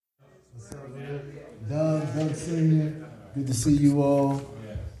Doug Sr., good to see you all.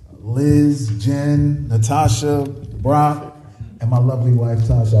 Liz, Jen, Natasha, Brock, and my lovely wife,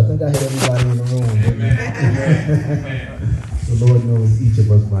 Tasha. I think I hit everybody in the room. Amen. The Lord knows each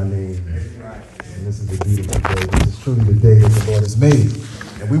of us by name. And this is a beautiful day. This is truly the day that the Lord has made.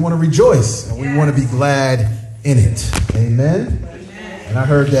 And we want to rejoice, and we want to be glad in it. Amen. And I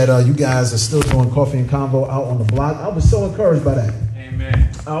heard that you guys are still doing coffee and convo out on the block. I was so encouraged by that. Amen.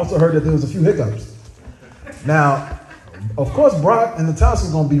 I also heard that there was a few hiccups. Now, of course, Brock and Natasha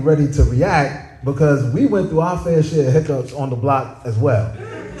are going to be ready to react because we went through our fair share of hiccups on the block as well.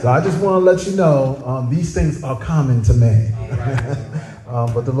 So I just want to let you know these things are common to man.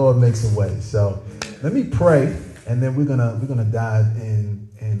 But the Lord makes a way. So let me pray, and then we're gonna dive in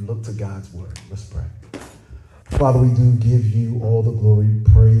and look to God's word. Let's pray. Father, we do give you all the glory,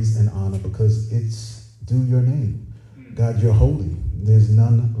 praise, and honor because it's due your name. God, you're holy. There's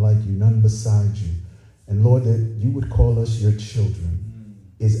none like you, none beside you. And Lord, that you would call us your children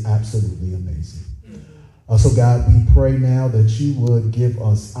is absolutely amazing. So God, we pray now that you would give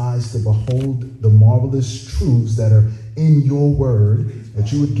us eyes to behold the marvelous truths that are in your word,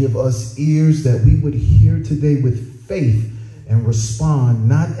 that you would give us ears that we would hear today with faith and respond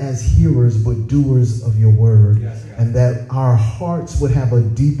not as hearers but doers of your word, and that our hearts would have a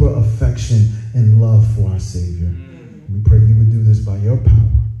deeper affection and love for our Savior. We pray you would do this by your power.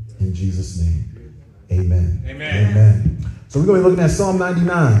 In Jesus' name, amen. Amen. Amen. So we're going to be looking at Psalm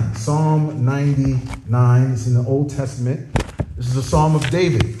 99. Psalm 99 is in the Old Testament. This is a Psalm of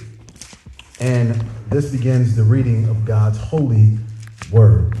David. And this begins the reading of God's holy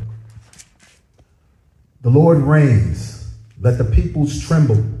word. The Lord reigns. Let the peoples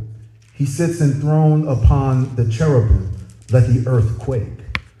tremble. He sits enthroned upon the cherubim. Let the earth quake.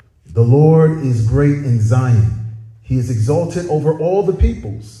 The Lord is great in Zion. He is exalted over all the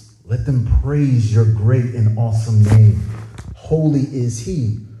peoples. Let them praise your great and awesome name. Holy is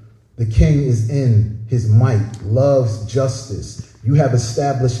he. The king is in his might, loves justice. You have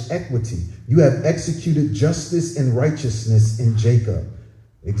established equity. You have executed justice and righteousness in Jacob.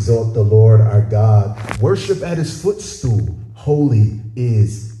 Exalt the Lord our God. Worship at his footstool. Holy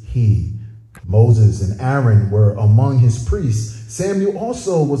is he. Moses and Aaron were among his priests. Samuel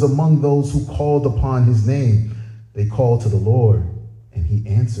also was among those who called upon his name. They called to the Lord, and he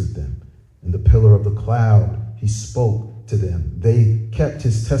answered them. In the pillar of the cloud, he spoke to them. They kept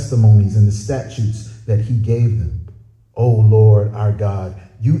his testimonies and the statutes that he gave them. O Lord our God,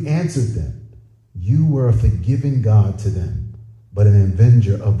 you answered them. You were a forgiving God to them, but an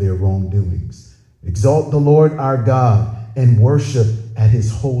avenger of their wrongdoings. Exalt the Lord our God and worship at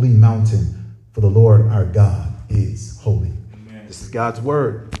his holy mountain, for the Lord our God is holy. Amen. This is God's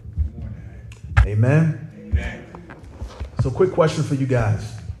word. Amen. Amen. So quick question for you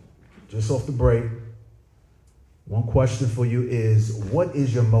guys, just off the break. One question for you is, what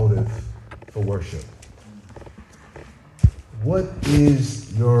is your motive for worship? What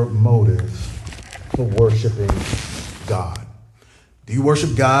is your motive for worshiping God? Do you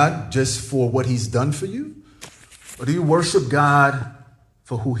worship God just for what he's done for you? Or do you worship God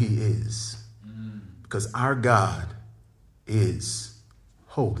for who he is? Because our God is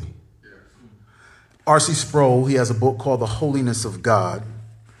holy. R.C. Sproul, he has a book called The Holiness of God.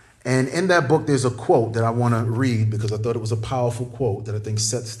 And in that book, there's a quote that I want to read because I thought it was a powerful quote that I think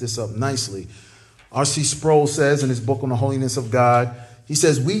sets this up nicely. R.C. Sproul says in his book on the holiness of God, he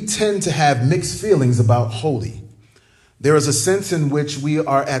says, we tend to have mixed feelings about holy. There is a sense in which we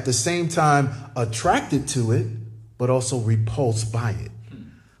are at the same time attracted to it, but also repulsed by it.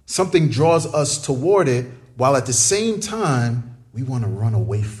 Something draws us toward it, while at the same time, we want to run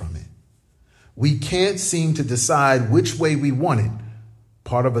away from it. We can't seem to decide which way we want it.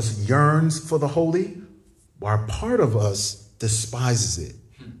 Part of us yearns for the holy, while part of us despises it.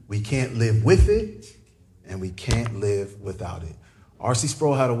 We can't live with it, and we can't live without it. R.C.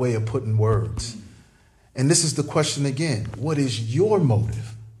 Sproul had a way of putting words. And this is the question again. What is your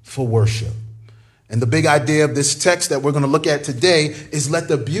motive for worship? And the big idea of this text that we're going to look at today is let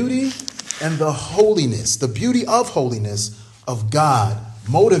the beauty and the holiness, the beauty of holiness of God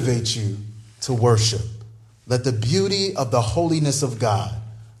motivate you to worship. Let the beauty of the holiness of God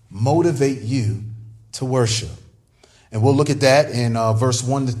motivate you to worship. And we'll look at that in verse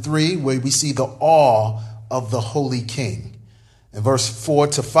 1-3, where we see the awe of the holy king. In verse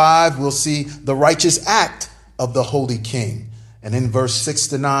 4-5, we'll see the righteous act of the holy king. And in verse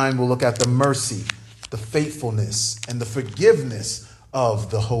 6-9, we'll look at the mercy, the faithfulness, and the forgiveness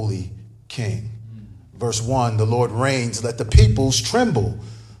of the holy king. Verse 1, the Lord reigns, let the peoples tremble.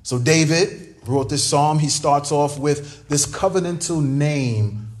 So David wrote this psalm. He starts off with this covenantal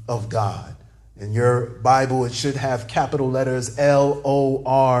name of God. In your Bible, it should have capital letters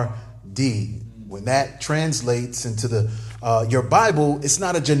Lord. When that translates into your Bible, it's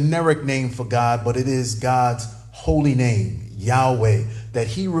not a generic name for God, but it is God's holy name, Yahweh, that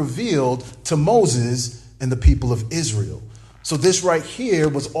he revealed to Moses and the people of Israel. So this right here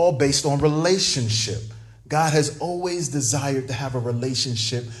was all based on relationship. God has always desired to have a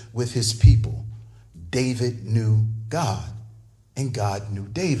relationship with his people. David knew God, and God knew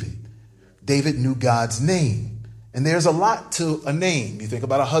David. David knew God's name. And there's a lot to a name. You think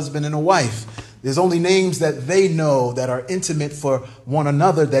about a husband and a wife. There's only names that they know that are intimate for one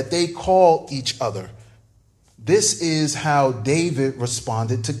another, that they call each other. This is how David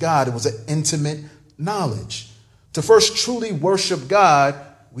responded to God. It was an intimate knowledge. To first truly worship God,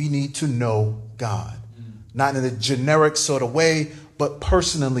 we need to know God. Not in a generic sort of way, but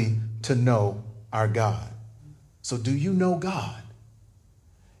personally to know our God. So do you know God?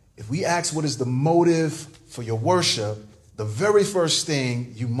 If we ask what is the motive for your worship, the very first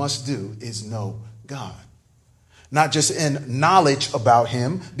thing you must do is know God. Not just in knowledge about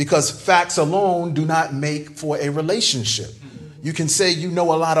him, because facts alone do not make for a relationship. You can say you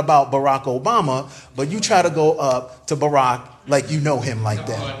know a lot about Barack Obama, but you try to go up to Barack like you know him like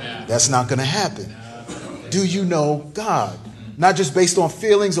that. That's not going to happen. Do you know God? Not just based on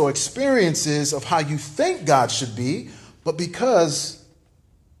feelings or experiences of how you think God should be, but because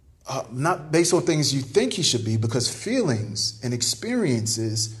not based on things you think he should be, because feelings and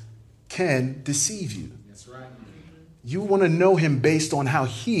experiences can deceive you. That's right. You want to know him based on how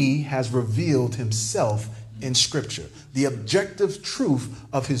he has revealed himself in Scripture, the objective truth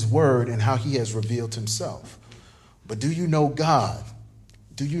of his word and how he has revealed himself. But do you know God?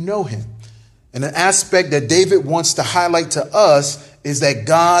 Do you know him? And an aspect that David wants to highlight to us is that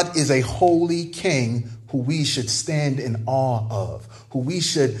God is a holy king who we should stand in awe of, who we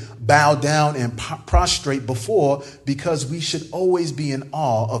should bow down and prostrate before, because we should always be in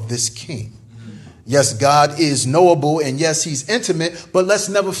awe of this king. Yes, God is knowable, and yes, he's intimate, but let's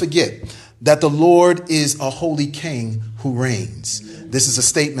never forget that the Lord is a holy king who reigns. This is a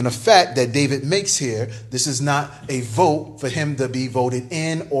statement of fact that David makes here. This is not a vote for him to be voted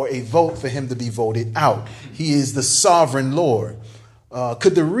in or a vote for him to be voted out. He is the sovereign Lord.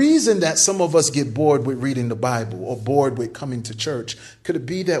 Could the reason that some of us get bored with reading the Bible or bored with coming to church, could it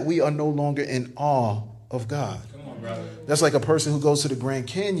be that we are no longer in awe of God? Come on, brother. That's like a person who goes to the Grand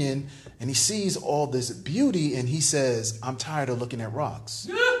Canyon and he sees all this beauty and he says, I'm tired of looking at rocks.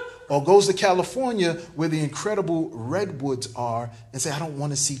 Or goes to California where the incredible redwoods are and say, I don't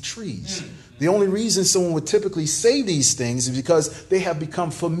want to see trees. The only reason someone would typically say these things is because they have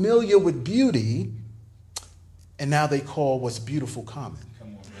become familiar with beauty, and now they call what's beautiful common.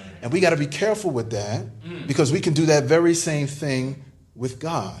 And we got to be careful with that, because we can do that very same thing with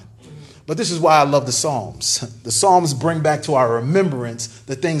God. But this is why I love the Psalms. The Psalms bring back to our remembrance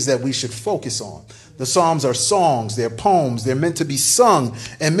the things that we should focus on. The Psalms are songs, they're poems, they're meant to be sung,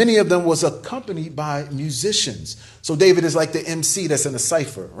 and many of them was accompanied by musicians. So David is like the MC that's in a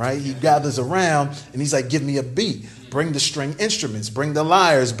cipher, right? He gathers around and he's like, give me a beat, bring the string instruments, bring the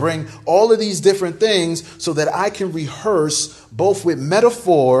lyres, bring all of these different things so that I can rehearse both with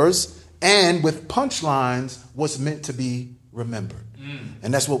metaphors and with punchlines what's meant to be remembered.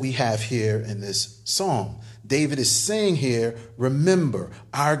 And that's what we have here in this psalm. David is saying here, remember,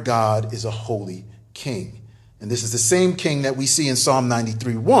 our God is a holy king. And this is the same king that we see in Psalm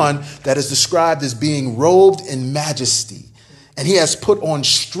 93:1 that is described as being robed in majesty. And he has put on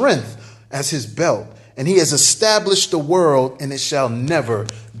strength as his belt. And he has established the world, and it shall never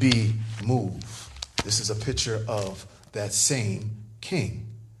be moved. This is a picture of that same king.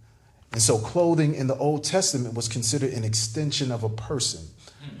 And so clothing in the Old Testament was considered an extension of a person.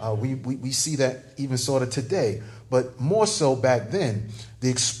 We see that even sort of today, but more so back then. The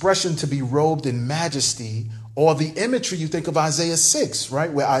expression to be robed in majesty, or the imagery, you think of Isaiah 6,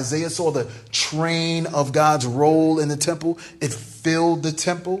 right? Where Isaiah saw the train of God's roll in the temple. It filled the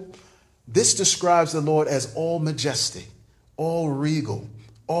temple. This describes the Lord as all majestic, all regal,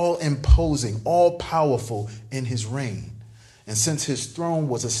 all imposing, all powerful in his reign. And since his throne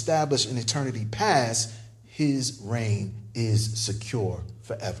was established in eternity past, his reign is secure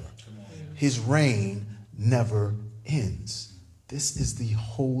forever. His reign never ends. This is the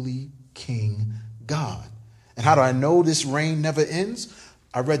holy King God. And how do I know this reign never ends?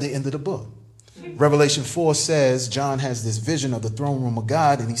 I read the end of the book. Revelation 4 says, John has this vision of the throne room of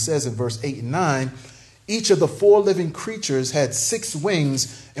God, and he says in verse 8 and 9, each of the four living creatures had 6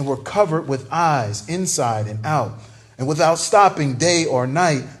 wings and were covered with eyes inside and out. And without stopping day or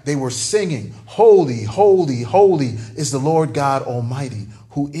night, they were singing, holy, holy, holy is the Lord God Almighty,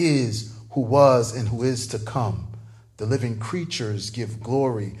 who is, who was, and who is to come. The living creatures give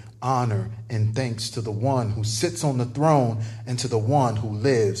glory, honor, and thanks to the one who sits on the throne and to the one who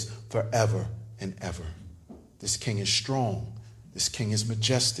lives forever and ever. This king is strong. This king is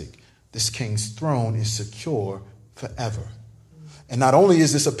majestic. This king's throne is secure forever. And not only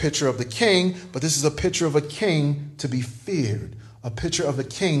is this a picture of the king, but this is a picture of a king to be feared, a picture of a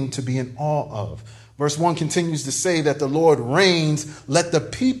king to be in awe of. Verse 1 continues to say that the Lord reigns, let the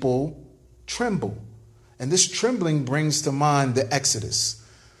people tremble. And this trembling brings to mind the Exodus,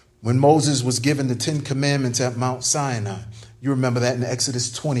 when Moses was given the 10 commandments at Mount Sinai. You remember that in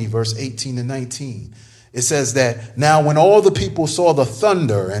Exodus 20, verse 18 and 19. It says that now when all the people saw the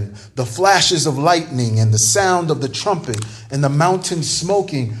thunder and the flashes of lightning and the sound of the trumpet and the mountain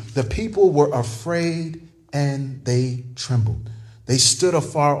smoking, the people were afraid and they trembled. They stood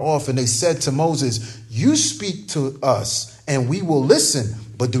afar off and they said to Moses, you speak to us and we will listen,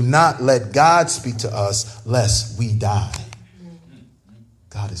 but do not let God speak to us lest we die.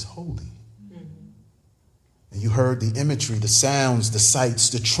 God is holy. And you heard the imagery, the sounds, the sights,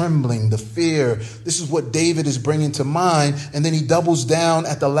 the trembling, the fear. This is what David is bringing to mind. And then he doubles down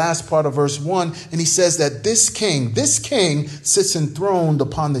at the last part of verse 1. And he says that this king sits enthroned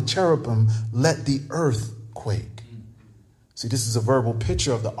upon the cherubim. Let the earth quake. See, this is a verbal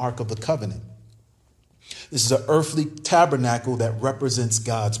picture of the Ark of the Covenant. This is an earthly tabernacle that represents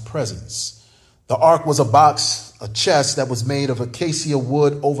God's presence. The ark was a box, a chest that was made of acacia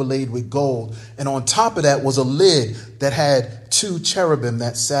wood overlaid with gold. And on top of that was a lid that had 2 cherubim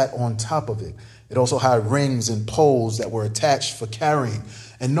that sat on top of it. It also had rings and poles that were attached for carrying.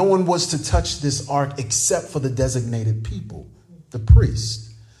 And no one was to touch this ark except for the designated people, the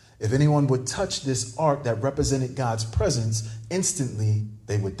priest. If anyone would touch this ark that represented God's presence, instantly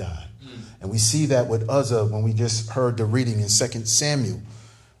they would die. And we see that with Uzzah when we just heard the reading in 2 Samuel.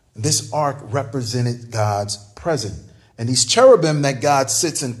 This ark represented God's presence. And these cherubim that God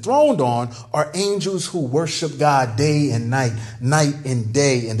sits enthroned on are angels who worship God day and night, night and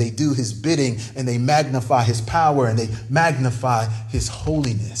day. And they do his bidding and they magnify his power and they magnify his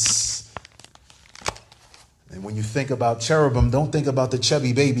holiness. And when you think about cherubim, don't think about the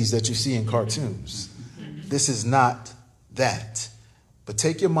chubby babies that you see in cartoons. This is not that. But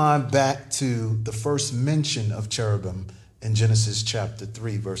take your mind back to the first mention of cherubim in Genesis chapter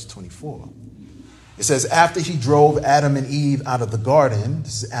 3, verse 24. It says, after he drove Adam and Eve out of the garden,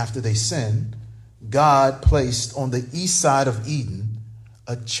 this is after they sinned, God placed on the east side of Eden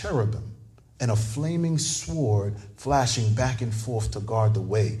a cherubim and a flaming sword flashing back and forth to guard the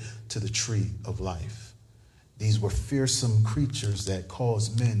way to the tree of life. These were fearsome creatures that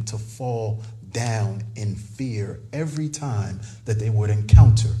caused men to fall down in fear every time that they would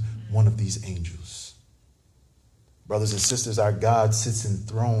encounter one of these angels. Brothers and sisters, our God sits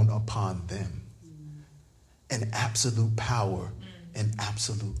enthroned upon them in absolute power and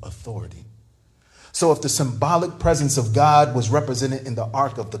absolute authority. So if the symbolic presence of God was represented in the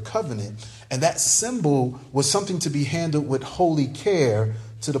Ark of the Covenant, and that symbol was something to be handled with holy care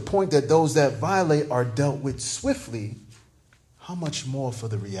to the point that those that violate are dealt with swiftly, how much more for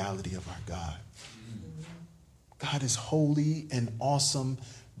the reality of our God? God is holy and awesome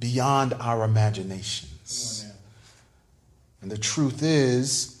beyond our imaginations. And the truth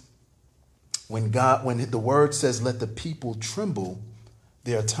is, when the word says, let the people tremble,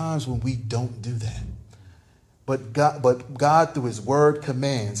 there are times when we don't do that. But God, through his word,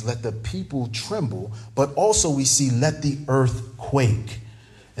 commands, let the people tremble. But also we see, let the earth quake.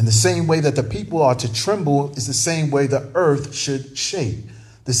 And the same way that the people are to tremble is the same way the earth should shake.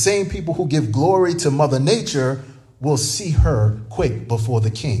 The same people who give glory to Mother Nature will see her quake before the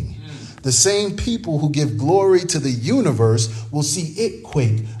king. The same people who give glory to the universe will see it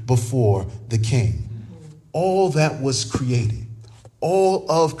quake before the king. All that was created, all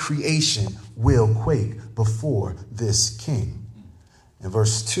of creation will quake before this king. In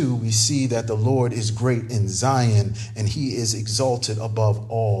verse 2, we see that the Lord is great in Zion and he is exalted above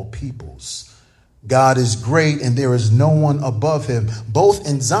all peoples. God is great and there is no one above him, both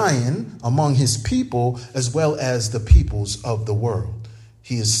in Zion among his people as well as the peoples of the world.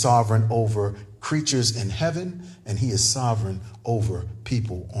 He is sovereign over creatures in heaven and he is sovereign over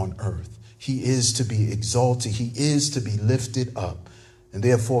people on earth. He is to be exalted. He is to be lifted up. And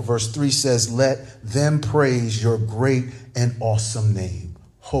therefore, verse 3 says, let them praise your great and awesome name.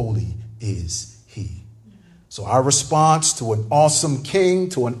 Holy is he. So our response to an awesome king,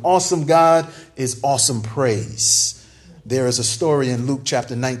 to an awesome God, is awesome praise. There is a story in Luke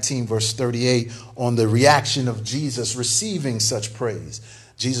chapter 19, verse 38, on the reaction of Jesus receiving such praise.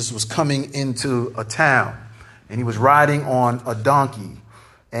 Jesus was coming into a town and he was riding on a donkey.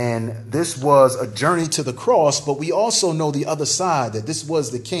 And this was a journey to the cross, but we also know the other side, that this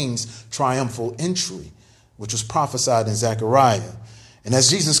was the king's triumphal entry, which was prophesied in Zechariah. And as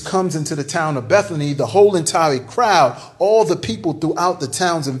Jesus comes into the town of Bethany, the whole entire crowd, all the people throughout the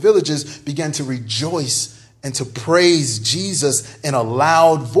towns and villages began to rejoice and to praise Jesus in a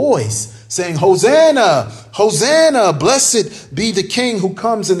loud voice, saying, Hosanna, Hosanna, blessed be the King who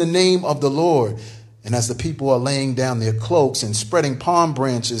comes in the name of the Lord. And as the people are laying down their cloaks and spreading palm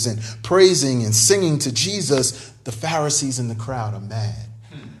branches and praising and singing to Jesus, the Pharisees in the crowd are mad.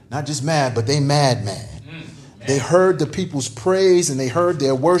 Not just mad, but they mad. They heard the people's praise and they heard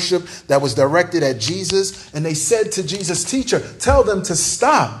their worship that was directed at Jesus. And they said to Jesus, Teacher, tell them to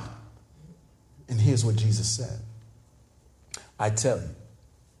stop. And here's what Jesus said. I tell you,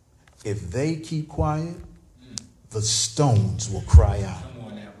 if they keep quiet, the stones will cry out.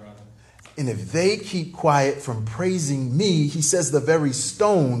 And if they keep quiet from praising me, he says the very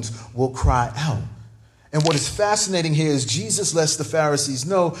stones will cry out. And what is fascinating here is Jesus lets the Pharisees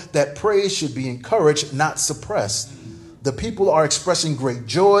know that praise should be encouraged, not suppressed. The people are expressing great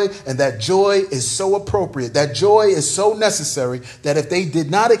joy, and that joy is so appropriate. That joy is so necessary that if they did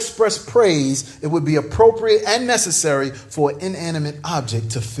not express praise, it would be appropriate and necessary for an inanimate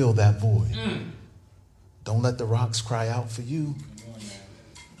object to fill that void. Don't let the rocks cry out for you.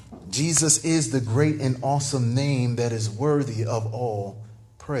 Jesus is the great and awesome name that is worthy of all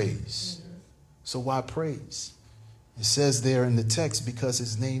praise. So why praise? It says there in the text, because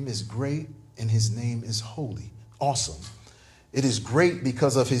his name is great and his name is holy. Awesome. It is great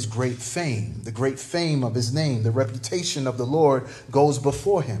because of his great fame, the great fame of his name. The reputation of the Lord goes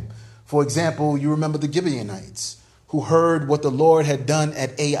before him. For example, you remember the Gibeonites who heard what the Lord had done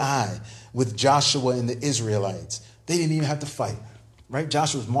at Ai with Joshua and the Israelites. They didn't even have to fight. Right?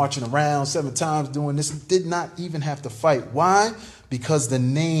 Joshua was marching around 7 times doing this, did not even have to fight. Why? Because the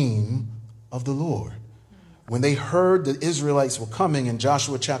name of the Lord. When they heard the Israelites were coming in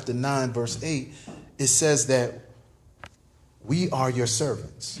Joshua chapter 9, verse 8, it says that we are your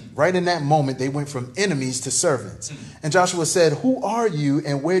servants. Right in that moment, they went from enemies to servants. And Joshua said, who are you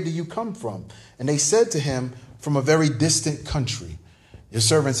and where do you come from? And they said to him, from a very distant country. Your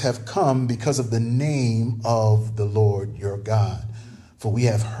servants have come because of the name of the Lord your God. For we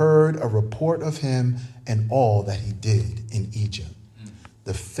have heard a report of him and all that he did in Egypt.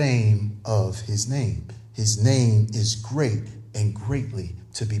 The fame of his name. His name is great and greatly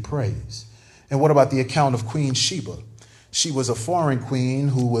to be praised. And what about the account of Queen Sheba? She was a foreign queen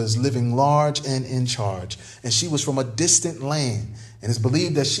who was living large and in charge. And she was from a distant land. And it's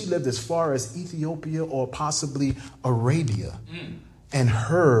believed that she lived as far as Ethiopia or possibly Arabia and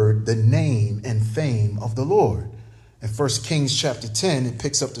heard the name and fame of the Lord. In 1 Kings chapter 10, it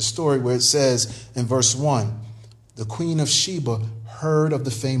picks up the story where it says in verse 1, the queen of Sheba heard of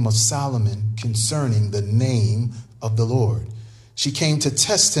the fame of Solomon concerning the name of the Lord. She came to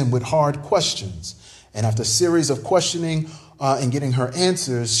test him with hard questions. And after a series of questioning and getting her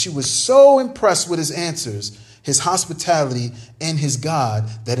answers, she was so impressed with his answers, his hospitality, and his God,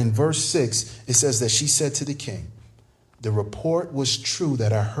 that in verse 6, it says that she said to the king, the report was true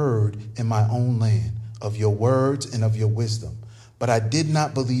that I heard in my own land of your words and of your wisdom. But I did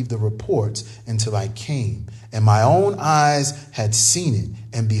not believe the reports until I came, and my own eyes had seen it,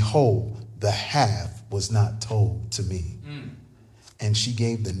 and behold, the half was not told to me. And she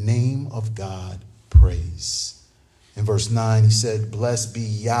gave the name of God praise. In verse 9, he said, blessed be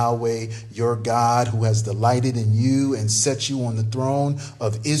Yahweh, your God, who has delighted in you and set you on the throne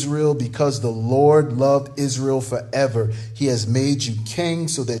of Israel, because the Lord loved Israel forever. He has made you king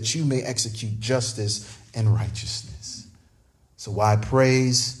so that you may execute justice and righteousness. So why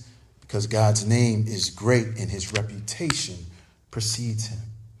praise? Because God's name is great and his reputation precedes him.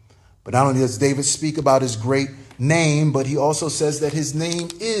 But not only does David speak about his great name, but he also says that his name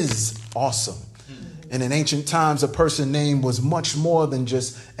is awesome. And in ancient times, a person's name was much more than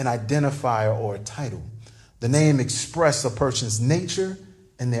just an identifier or a title. The name expressed a person's nature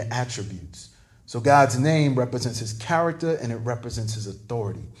and their attributes. So God's name represents his character and it represents his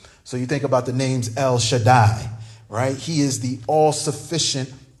authority. So you think about the names El Shaddai, right? He is the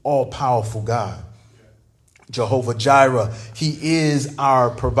all-sufficient, all-powerful God. Jehovah Jireh, he is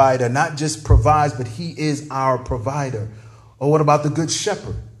our provider. Not just provides, but he is our provider. Or what about the good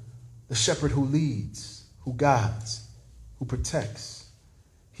shepherd? The shepherd who leads, who guides, who protects.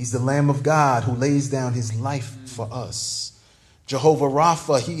 He's the Lamb of God who lays down his life for us. Jehovah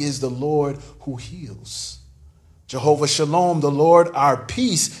Rapha, he is the Lord who heals. Jehovah Shalom, the Lord our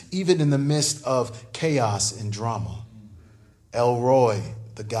peace, even in the midst of chaos and drama. El Roy,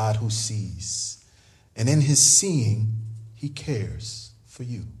 the God who sees. And in his seeing, he cares for for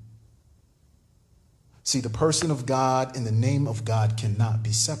you. See, the person of God and the name of God cannot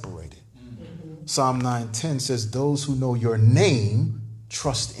be separated. Mm-hmm. Psalm 9:10 says, those who know your name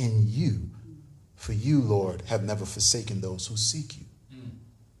trust in you. For you, Lord, have never forsaken those who seek you. Mm.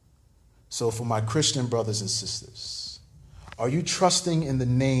 So for my Christian brothers and sisters, are you trusting in the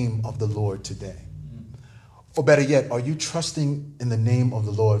name of the Lord today? Mm. Or better yet, are you trusting in the name of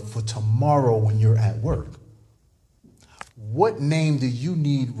the Lord for tomorrow when you're at work? What name do you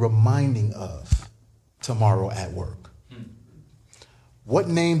need reminding of tomorrow at work? What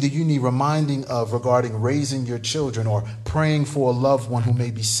name do you need reminding of regarding raising your children or praying for a loved one who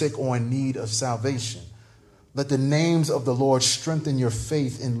may be sick or in need of salvation? Let the names of the Lord strengthen your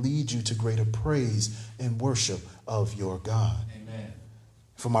faith and lead you to greater praise and worship of your God. Amen.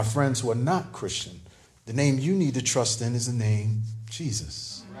 For my friends who are not Christian, the name you need to trust in is the name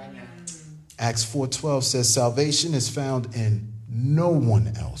Jesus. Right now. Acts 4:12 says, salvation is found in no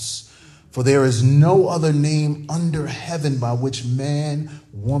one else. For there is no other name under heaven by which man,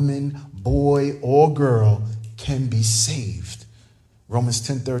 woman, boy, or girl can be saved. Romans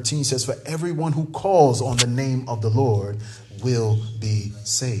 10:13 says, for everyone who calls on the name of the Lord will be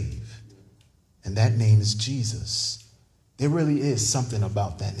saved. And that name is Jesus. There really is something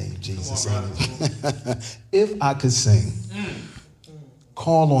about that name, Jesus. If I could sing,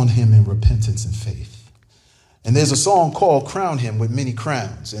 call on him in repentance and faith. And there's a song called Crown Him with Many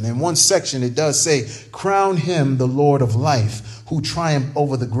Crowns. And in one section, it does say, crown him the Lord of life, who triumphed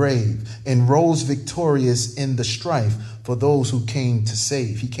over the grave and rose victorious in the strife for those who came to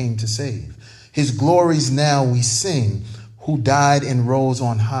save. He came to save. His glories now we sing, who died and rose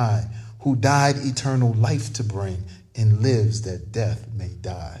on high, who died eternal life to bring and lives that death may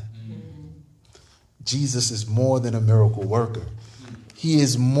die. Mm-hmm. Jesus is more than a miracle worker. He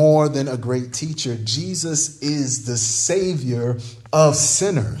is more than a great teacher. Jesus is the Savior of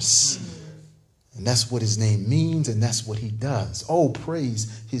sinners. And that's what his name means, and that's what he does. Oh,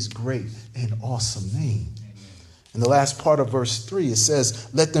 praise his great and awesome name. In the last part of verse 3, it says,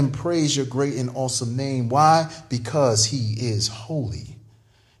 let them praise your great and awesome name. Why? Because he is holy.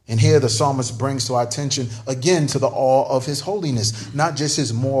 And here the psalmist brings to our attention again to the awe of his holiness, not just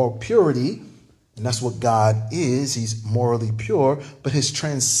his moral purity. And that's what God is. He's morally pure, but his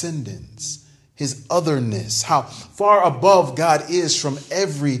transcendence, his otherness, how far above God is from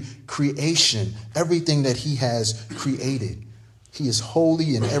every creation, everything that he has created. He is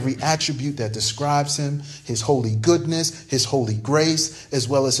holy in every attribute that describes him, his holy goodness, his holy grace, as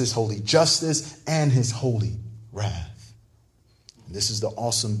well as his holy justice and his holy wrath. And this is the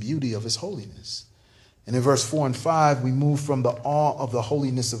awesome beauty of his holiness. And in verse 4 and 5, we move from the awe of the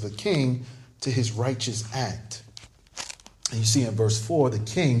holiness of a king to his righteous act. And you see in verse 4, the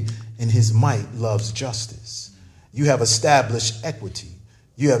king in his might loves justice. You have established equity.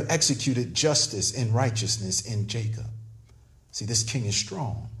 You have executed justice and righteousness in Jacob. See, this king is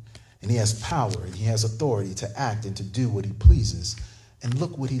strong, and he has power, and he has authority to act and to do what he pleases. And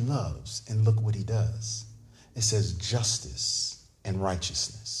look what he loves, and look what he does. It says justice and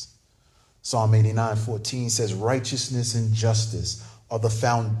righteousness. Psalm 89:14 says righteousness and justice are the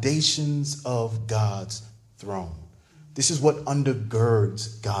foundations of God's throne. This is what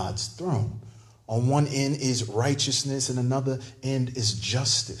undergirds God's throne. On one end is righteousness and another end is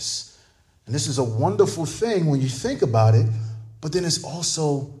justice. And this is a wonderful thing when you think about it, but then it's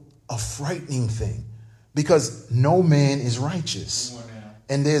also a frightening thing because no man is righteous.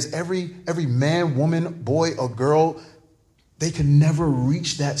 And there's every man, woman, boy, or girl, they can never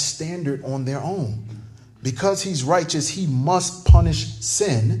reach that standard on their own. Because he's righteous, he must punish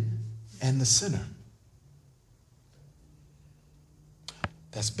sin and the sinner.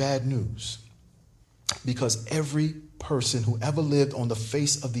 That's bad news. Because every person who ever lived on the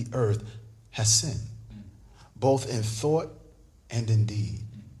face of the earth has sinned, both in thought and in deed.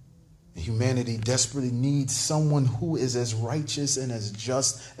 And humanity desperately needs someone who is as righteous and as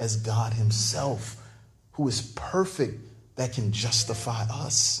just as God himself, who is perfect, that can justify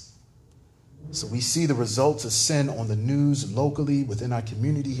us. So we see the results of sin on the news locally within our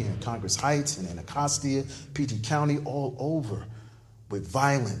community here in Congress Heights and Anacostia, PG County, all over, with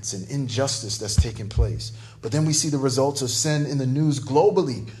violence and injustice that's taking place. But then we see the results of sin in the news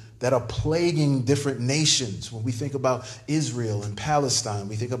globally that are plaguing different nations. When we think about Israel and Palestine,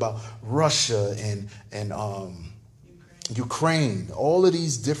 we think about Russia and Ukraine, all of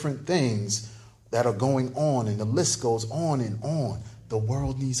these different things that are going on, and the list goes on and on. The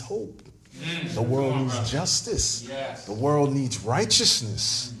world needs hope. The world needs justice. Yes. The world needs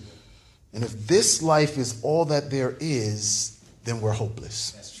righteousness. And if this life is all that there is, then we're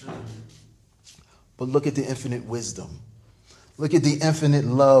hopeless. That's true. But look at the infinite wisdom. Look at the infinite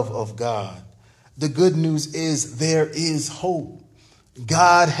love of God. The good news is there is hope.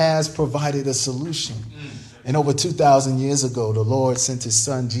 God has provided a solution. And over 2,000 years ago, the Lord sent his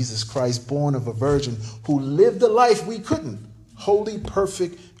son, Jesus Christ, born of a virgin, who lived a life we couldn't. Holy,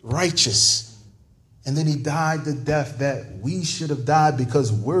 perfect, righteous. And then he died the death that we should have died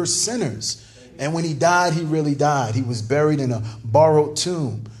because we're sinners. And when he died, he really died. He was buried in a borrowed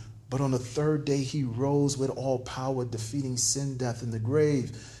tomb. But on the third day, he rose with all power, defeating sin, death, and the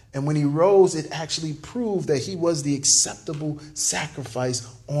grave. And when he rose, it actually proved that he was the acceptable sacrifice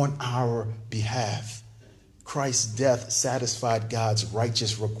on our behalf. Christ's death satisfied God's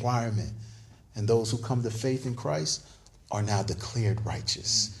righteous requirement. And those who come to faith in Christ are now declared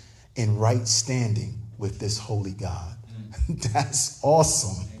righteous in right standing with this holy God. That's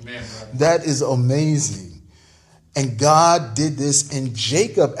awesome. Amen, that is amazing. And God did this in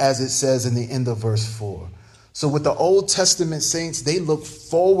Jacob, as it says in the end of verse 4. So with the Old Testament saints, they look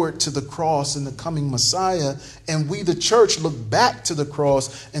forward to the cross and the coming Messiah. And we, the church, look back to the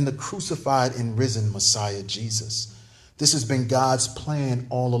cross and the crucified and risen Messiah, Jesus. This has been God's plan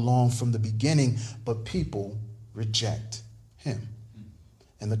all along from the beginning, but people reject him.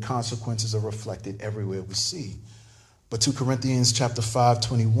 And the consequences are reflected everywhere we see. But 2 Corinthians chapter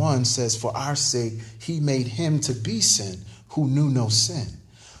 5:21 says, for our sake, he made him to be sin who knew no sin,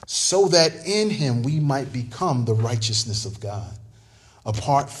 so that in him we might become the righteousness of God.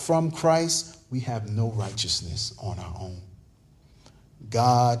 Apart from Christ, we have no righteousness on our own.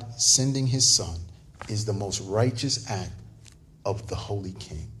 God sending his son is the most righteous act of the Holy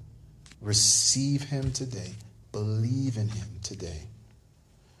King. Receive him today. Believe in him today.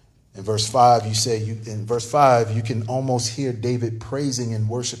 In verse 5, you can almost hear David praising and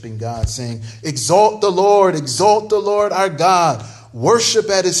worshiping God, saying, exalt the Lord our God. Worship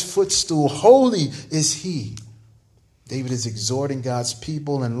at his footstool. Holy is he. David is exhorting God's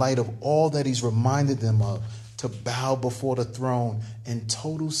people in light of all that he's reminded them of to bow before the throne in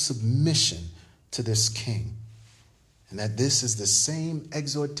total submission to this king. And that this is the same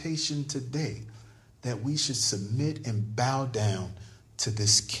exhortation today, that we should submit and bow down to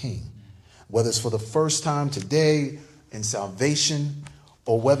this king, whether it's for the first time today in salvation,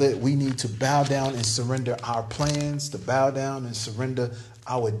 or whether we need to bow down and surrender our plans, to bow down and surrender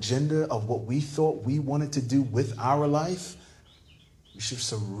our agenda of what we thought we wanted to do with our life. We should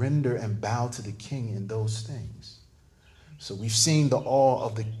surrender and bow to the king in those things. So we've seen the awe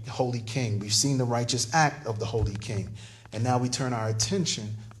of the holy king. We've seen the righteous act of the holy king. And now we turn our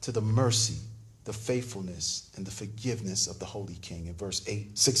attention to the mercy, the faithfulness, and the forgiveness of the holy king in verse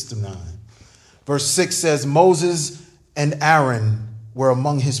 6-9. Verse 6 says, Moses and Aaron were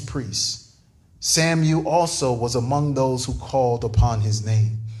among his priests. Samuel also was among those who called upon his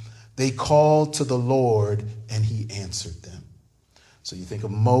name. They called to the Lord, and he answered them. So you think of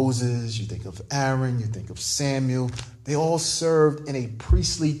Moses, you think of Aaron, you think of Samuel. They all served in a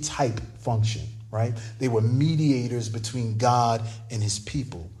priestly type function, right? They were mediators between God and his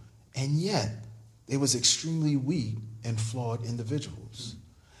people. And yet, they was extremely weak and flawed individuals.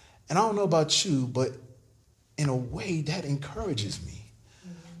 And I don't know about you, but in a way that encourages me.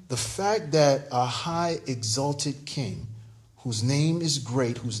 The fact that a high exalted king, whose name is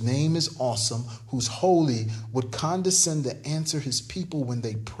great, whose name is awesome, who's holy, would condescend to answer his people when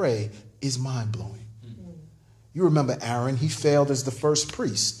they pray is mind-blowing. You remember Aaron, he failed as the first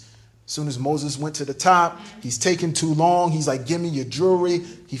priest. As soon as Moses went to the top, he's taking too long. He's like, give me your jewelry.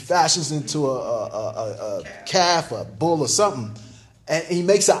 He fashions into a calf, a bull or something. And he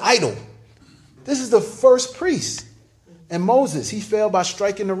makes an idol. This is the first priest. And Moses, he failed by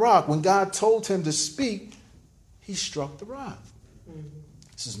striking the rock. When God told him to speak, he struck the rock.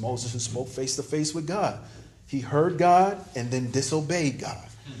 This is Moses who spoke face to face with God. He heard God and then disobeyed God.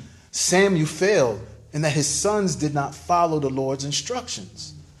 Samuel failed in that his sons did not follow the Lord's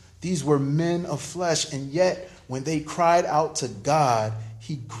instructions. These were men of flesh, and yet when they cried out to God,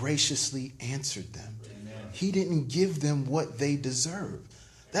 he graciously answered them. Amen. He didn't give them what they deserved.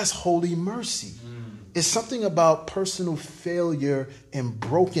 That's holy mercy. It's something about personal failure and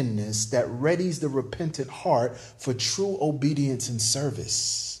brokenness that readies the repentant heart for true obedience and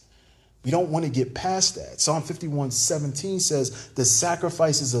service. We don't want to get past that. Psalm 51:17 says, the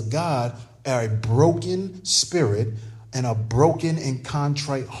sacrifices of God are a broken spirit and a broken and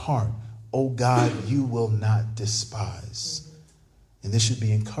contrite heart. O God, you will not despise. And this should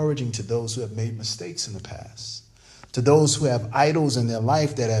be encouraging to those who have made mistakes in the past. To those who have idols in their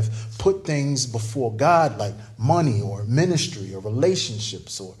life that have put things before God, like money or ministry or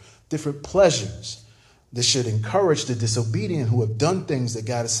relationships or different pleasures. This should encourage the disobedient who have done things that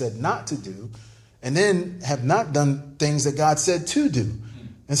God has said not to do, and then have not done things that God said to do.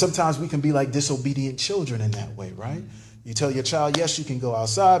 And sometimes we can be like disobedient children in that way, right? You tell your child, yes, you can go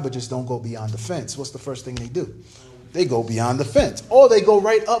outside, but just don't go beyond the fence. What's the first thing they do? They go beyond the fence, or they go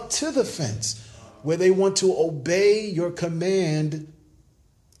right up to the fence where they want to obey your command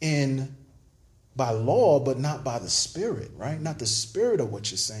by law, but not by the Spirit, right? Not the spirit of what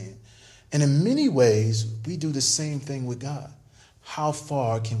you're saying. And in many ways, we do the same thing with God. How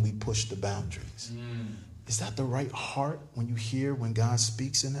far can we push the boundaries? Is that the right heart when God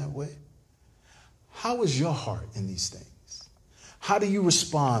speaks in that way? How is your heart in these things? How do you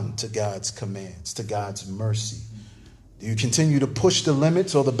respond to God's commands, to God's mercy? Do you continue to push the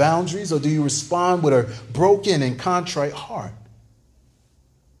limits or the boundaries, or do you respond with a broken and contrite heart?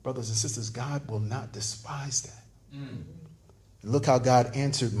 Brothers and sisters, God will not despise that. And look how God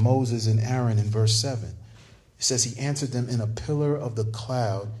answered Moses and Aaron in verse 7. It says he answered them in a pillar of the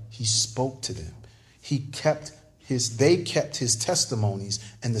cloud. He spoke to them. They kept his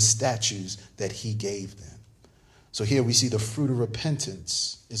testimonies and the statutes that he gave them. So here we see the fruit of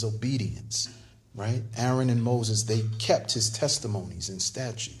repentance is obedience, right? Aaron and Moses, they kept his testimonies and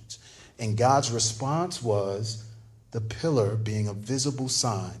statutes. And God's response was the pillar being a visible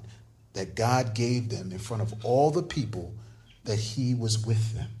sign that God gave them in front of all the people that he was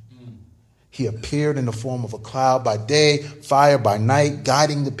with them. He appeared in the form of a cloud by day, fire by night,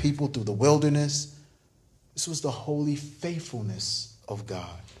 guiding the people through the wilderness. This was the holy faithfulness of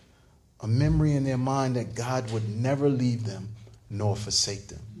God, a memory in their mind that God would never leave them nor forsake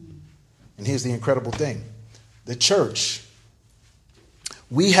them. And here's the incredible thing. The church,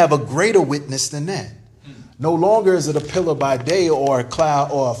 we have a greater witness than that. No longer is it a pillar by day or a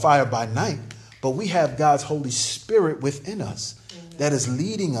cloud or a fire by night, but we have God's Holy Spirit within us that is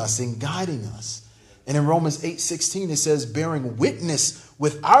leading us and guiding us. And in Romans 8:16, it says, bearing witness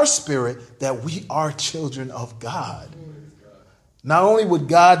with our spirit that we are children of God. Not only would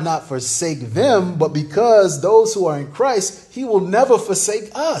God not forsake them, but because those who are in Christ, he will never forsake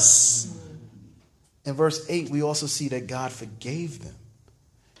us. In verse 8, we also see that God forgave them.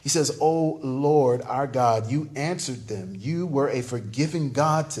 He says, O Lord, our God, you answered them. You were a forgiving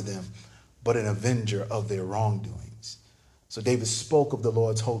God to them, but an avenger of their wrongdoings. So David spoke of the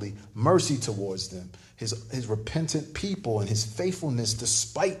Lord's holy mercy towards them, his repentant people and his faithfulness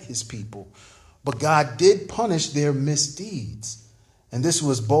despite his people. But God did punish their misdeeds. And this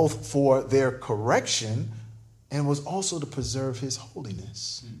was both for their correction and was also to preserve his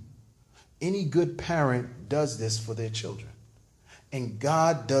holiness. Any good parent does this for their children. And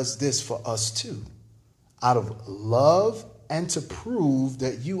God does this for us too, out of love and to prove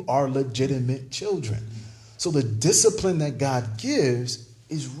that you are legitimate children. So the discipline that God gives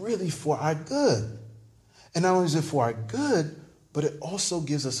is really for our good. And not only is it for our good, but it also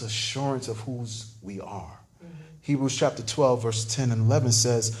gives us assurance of whose we are. Hebrews chapter 12, verse 10 and 11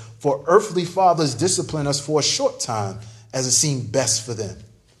 says, for earthly fathers discipline us for a short time as it seemed best for them.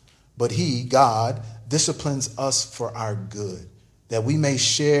 But he, God, disciplines us for our good, that we may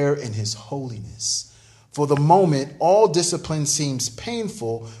share in his holiness. For the moment, all discipline seems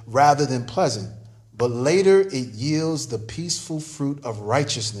painful rather than pleasant, but later it yields the peaceful fruit of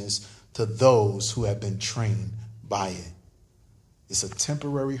righteousness to those who have been trained by it. It's a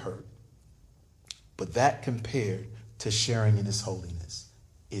temporary hurt, but that compared to sharing in his holiness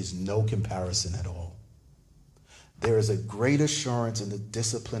is no comparison at all. There is a great assurance in the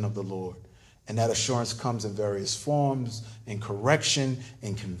discipline of the Lord. And that assurance comes in various forms, in correction,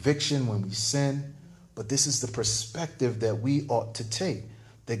 in conviction when we sin. But this is the perspective that we ought to take,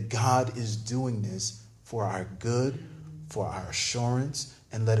 that God is doing this for our good, for our assurance,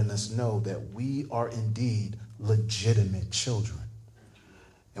 and letting us know that we are indeed legitimate children.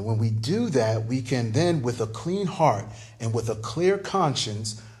 And when we do that, we can then, with a clean heart and with a clear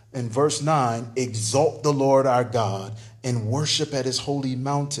conscience, in verse 9, exalt the Lord our God and worship at his holy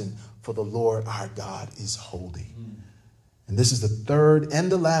mountain, for the Lord our God is holy. And this is the third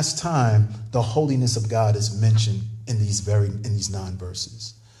and the last time the holiness of God is mentioned in these 9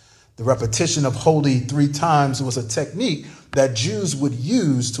 verses. The repetition of holy 3 times was a technique that Jews would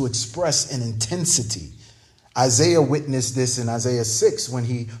use to express an intensity. Isaiah witnessed this in Isaiah 6 when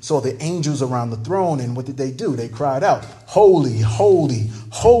he saw the angels around the throne. And what did they do? They cried out, holy, holy,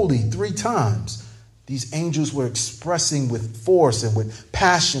 holy 3 times. These angels were expressing with force and with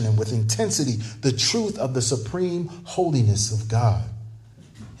passion and with intensity the truth of the supreme holiness of God.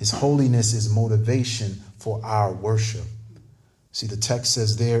 His holiness is motivation for our worship. See, the text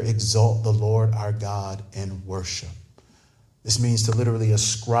says there, exalt the Lord our God and worship. This means to literally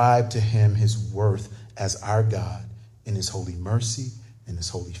ascribe to him his worth as our God in his holy mercy, in his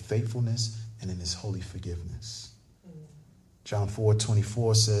holy faithfulness, and in his holy forgiveness. John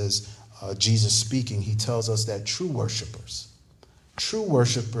 4:24 says, Jesus speaking, he tells us that true worshipers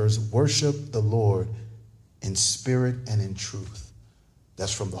worship the Lord in spirit and in truth.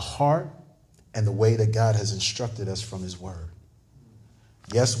 That's from the heart and the way that God has instructed us from his word.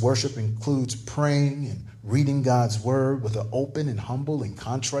 Yes, worship includes praying and reading God's word with an open and humble and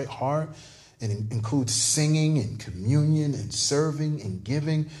contrite heart. It includes singing and communion and serving and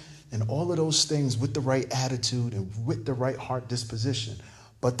giving and all of those things with the right attitude and with the right heart disposition.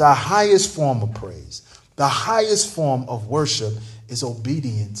 But the highest form of praise, the highest form of worship is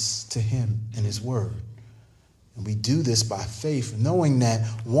obedience to him and his word. And we do this by faith, knowing that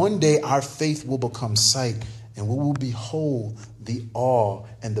one day our faith will become sight and we will behold the awe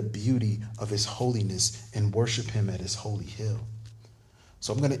and the beauty of his holiness and worship him at his holy hill.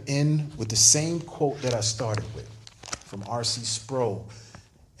 So I'm going to end with the same quote that I started with from R.C. Sproul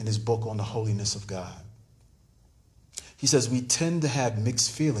in his book on the holiness of God. He says, we tend to have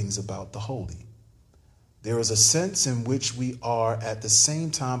mixed feelings about the holy. There is a sense in which we are at the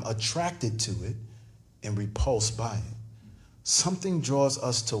same time attracted to it and repulsed by it. Something draws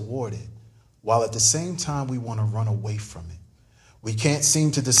us toward it, while at the same time we want to run away from it. We can't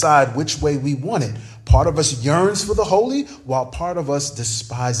seem to decide which way we want it. Part of us yearns for the holy, while part of us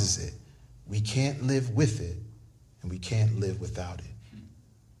despises it. We can't live with it, and we can't live without it.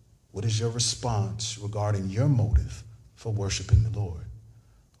 What is your response regarding your motive for worshiping the Lord?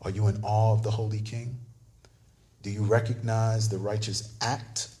 Are you in awe of the Holy King? Do you recognize the righteous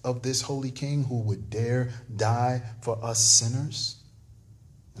act of this Holy King who would dare die for us sinners?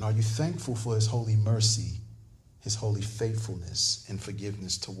 And are you thankful for his holy mercy, his holy faithfulness and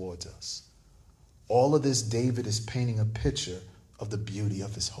forgiveness towards us? All of this, David is painting a picture of the beauty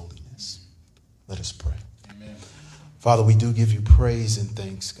of his holiness. Let us pray. Amen. Father, we do give you praise and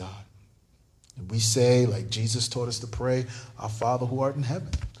thanks, God. And we say, like Jesus taught us to pray, our Father who art in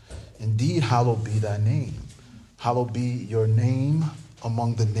heaven, indeed, hallowed be thy name. Hallowed be your name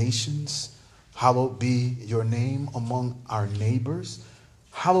among the nations. Hallowed be your name among our neighbors.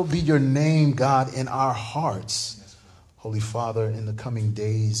 Hallowed be your name, God, in our hearts. Holy Father, in the coming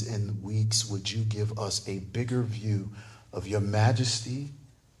days and weeks, would you give us a bigger view of your majesty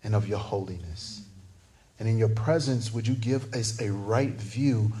and of your holiness? And in your presence, would you give us a right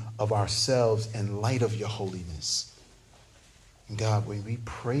view of ourselves in light of your holiness? And God, when we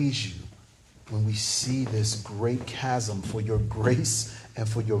praise you, when we see this great chasm for your grace and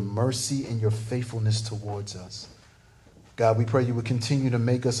for your mercy and your faithfulness towards us, God, we pray you would continue to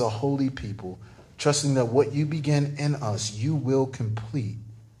make us a holy people, trusting that what you begin in us, you will complete.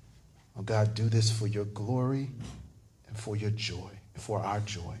 Oh God, do this for your glory and for your joy, for our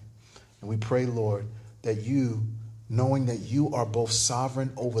joy. And we pray, Lord, that you, knowing that you are both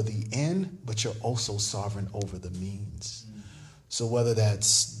sovereign over the end, but you're also sovereign over the means. So whether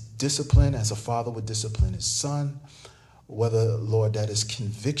that's discipline as a father would discipline his son, whether, Lord, that is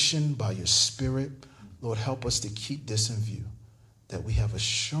conviction by your spirit, Lord, help us to keep this in view, that we have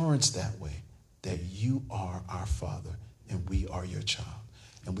assurance that way, that you are our Father and we are your child.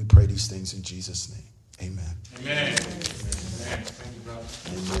 And we pray these things in Jesus' name. Amen. Amen.